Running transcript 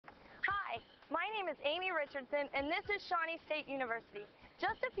My name is Amy Richardson, and this is Shawnee State University.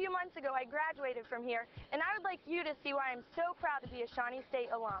 Just a few months ago, I graduated from here, and I would like you to see why I'm so proud to be a Shawnee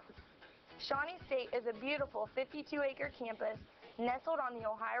State alum. Shawnee State is a beautiful 52-acre campus nestled on the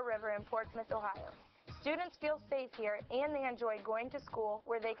Ohio River in Portsmouth, Ohio. Students feel safe here, and they enjoy going to school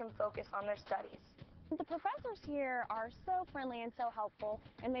where they can focus on their studies. The professors here are so friendly and so helpful,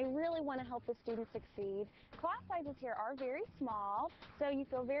 and they really want to help the students succeed. Class sizes here are very small, so you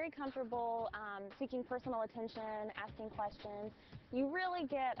feel very comfortable seeking personal attention, asking questions. You really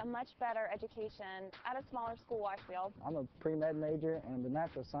get a much better education at a smaller school, I feel. I'm a pre-med major, and the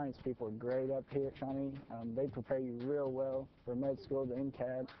natural science people are great up here at Shawnee. They prepare you real well for med school, the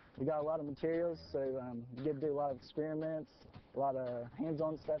MCAT. We got a lot of materials, so you get to do a lot of experiments, a lot of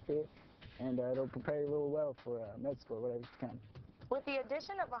hands-on stuff here. And it'll prepare you real well for med school, whatever's to come. With the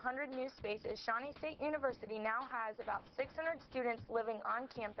addition of 100 new spaces, Shawnee State University now has about 600 students living on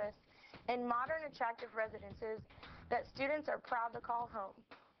campus in modern, attractive residences that students are proud to call home.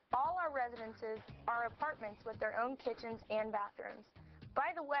 All our residences are apartments with their own kitchens and bathrooms.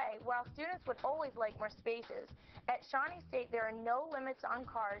 By the way, while students would always like more spaces, at Shawnee State there are no limits on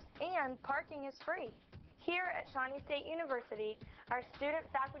cars and parking is free. Here at Shawnee State University, our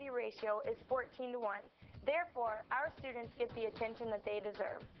student-faculty ratio is 14:1. Therefore, our students get the attention that they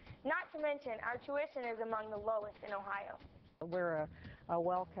deserve. Not to mention, our tuition is among the lowest in Ohio. We're a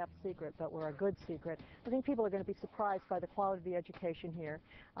well-kept secret, but we're a good secret. I think people are going to be surprised by the quality of the education here,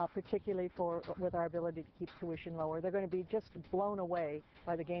 particularly with our ability to keep tuition lower. They're going to be just blown away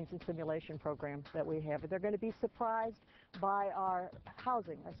by the games and simulation program that we have. They're going to be surprised by our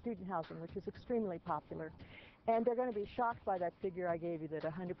housing, our student housing, which is extremely popular. And they're going to be shocked by that figure I gave you, that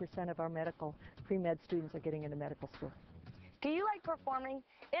 100% of our medical pre-med students are getting into medical school. Do you like performing?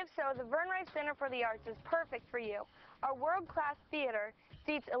 If so, the Vern Rice Center for the Arts is perfect for you. Our world-class theater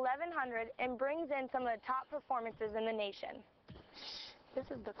seats 1,100 and brings in some of the top performances in the nation.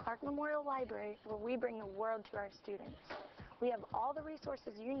 This is the Clark Memorial Library, where we bring the world to our students. We have all the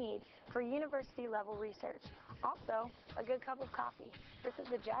resources you need for university-level research. Also, a good cup of coffee. This is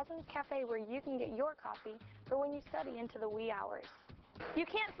the Jasmine's Cafe, where you can get your coffee for when you study into the wee hours. You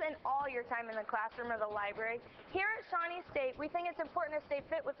can't spend all your time in the classroom or the library. Here at Shawnee State, we think it's important to stay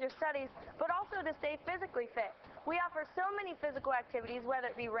fit with your studies, but also to stay physically fit. We offer so many physical activities,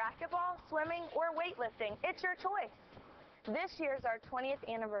 whether it be racquetball, swimming, or weightlifting. It's your choice. This year is our 20th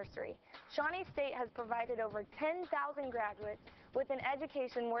anniversary. Shawnee State has provided over 10,000 graduates with an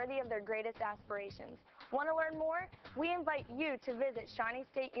education worthy of their greatest aspirations. Want to learn more? We invite you to visit Shawnee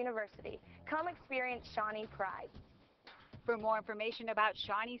State University. Come experience Shawnee pride. For more information about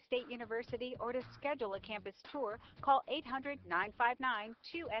Shawnee State University or to schedule a campus tour, call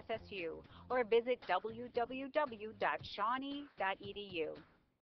 800-959-2SSU or visit www.shawnee.edu.